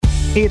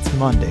It's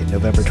Monday,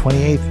 November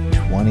 28th,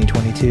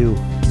 2022.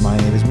 My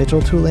name is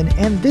Mitchell Tulin,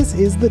 and this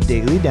is the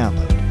Daily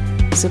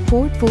Download.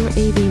 Support for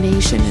AV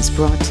Nation is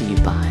brought to you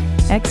by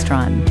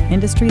Extron,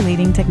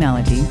 industry-leading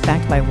technology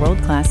backed by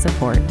world-class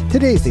support.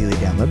 Today's Daily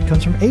Download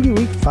comes from AV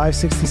Week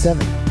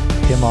 567.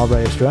 Tim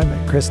Albright is joined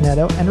by Chris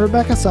Netto and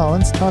Rebecca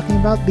Sollins talking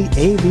about the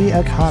AV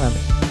economy.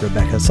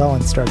 Rebecca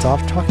Sollins starts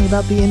off talking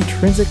about the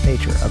intrinsic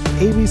nature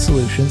of AV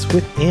solutions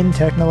within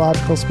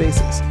technological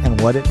spaces and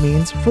what it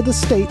means for the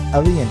state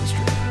of the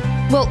industry.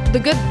 Well, the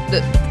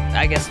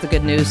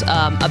good news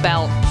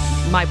about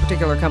my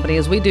particular company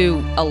is we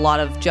do a lot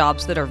of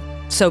jobs that are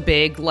so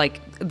big, like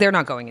they're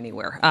not going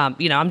anywhere. I'm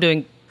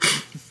doing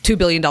 $2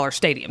 billion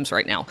stadiums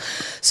right now.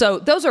 So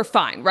those are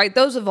fine, right?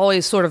 Those have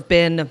always sort of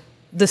been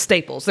the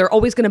staples. They're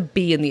always going to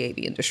be in the AV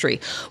industry.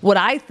 What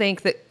I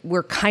think that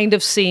we're kind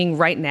of seeing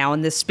right now,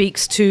 and this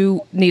speaks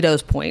to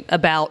Nito's point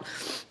about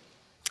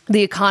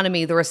the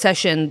economy, the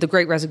recession, the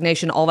Great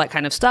Resignation, all that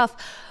kind of stuff,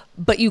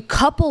 but you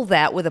couple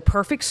that with a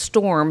perfect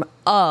storm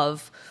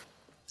of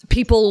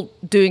people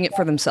doing it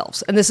for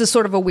themselves. And this is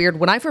sort of a weird,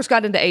 when I first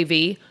got into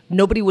AV,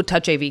 nobody would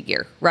touch AV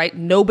gear, right?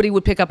 Nobody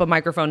would pick up a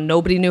microphone.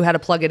 Nobody knew how to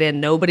plug it in.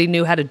 Nobody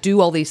knew how to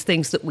do all these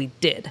things that we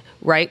did,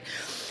 right?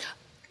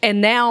 And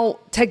now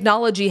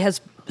technology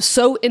has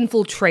so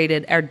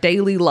infiltrated our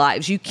daily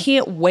lives. You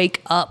can't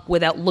wake up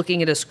without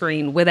looking at a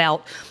screen,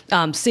 without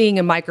seeing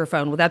a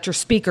microphone, without your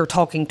speaker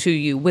talking to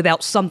you,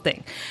 without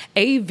something.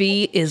 AV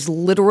is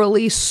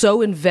literally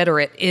so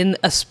inveterate in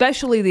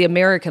especially the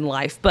American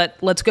life, but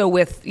let's go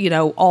with,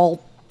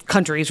 all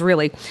countries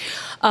really,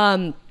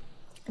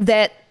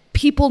 that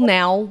people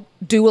now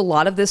do a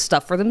lot of this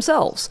stuff for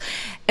themselves.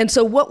 And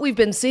so what we've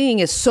been seeing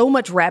is so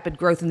much rapid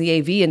growth in the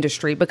AV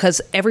industry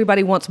because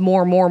everybody wants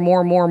more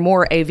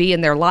AV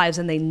in their lives,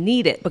 and they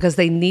need it because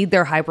they need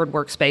their hybrid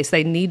workspace.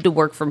 They need to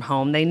work from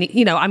home. They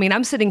need,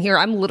 I'm sitting here,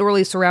 I'm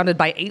literally surrounded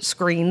by 8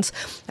 screens.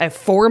 I have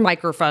 4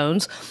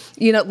 microphones,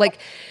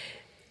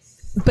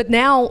 but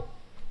now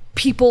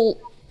people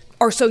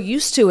are so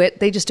used to it,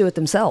 they just do it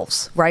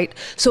themselves, right?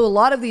 So a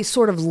lot of these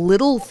sort of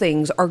little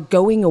things are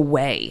going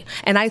away.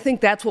 And I think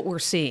that's what we're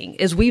seeing,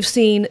 is we've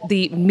seen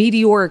the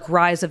meteoric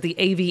rise of the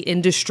AV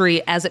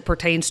industry as it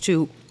pertains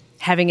to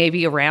having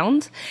AV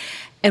around.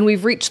 And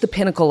we've reached the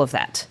pinnacle of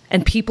that.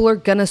 And people are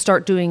going to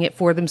start doing it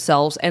for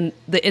themselves. And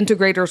the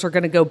integrators are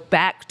going to go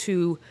back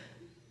to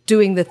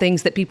doing the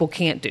things that people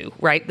can't do,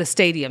 right? The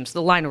stadiums,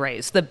 the line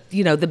arrays, the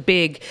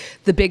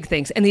big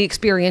things, and the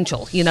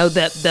experiential,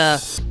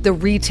 the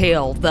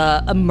retail,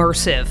 the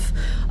immersive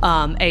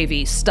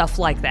AV, stuff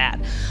like that.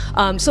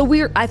 So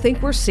I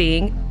think we're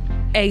seeing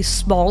a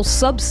small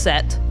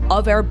subset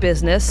of our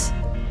business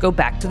go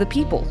back to the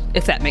people,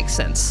 if that makes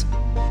sense.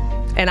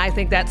 And I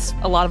think that's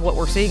a lot of what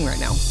we're seeing right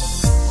now.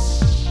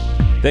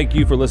 Thank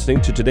you for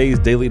listening to today's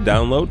Daily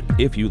Download.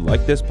 If you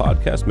like this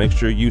podcast, make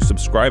sure you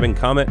subscribe and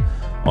comment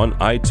on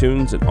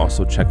iTunes, and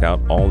also check out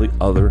all the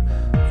other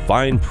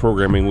fine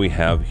programming we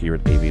have here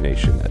at AV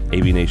Nation at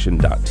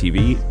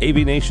avnation.tv,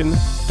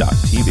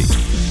 avnation.tv.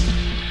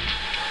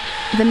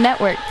 The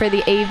network for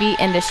the AV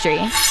industry.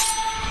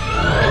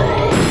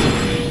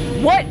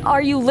 What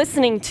are you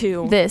listening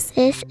to? This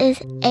is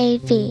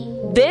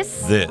AV.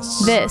 This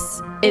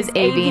is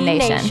AV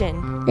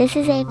Nation. This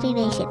is AV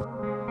Nation.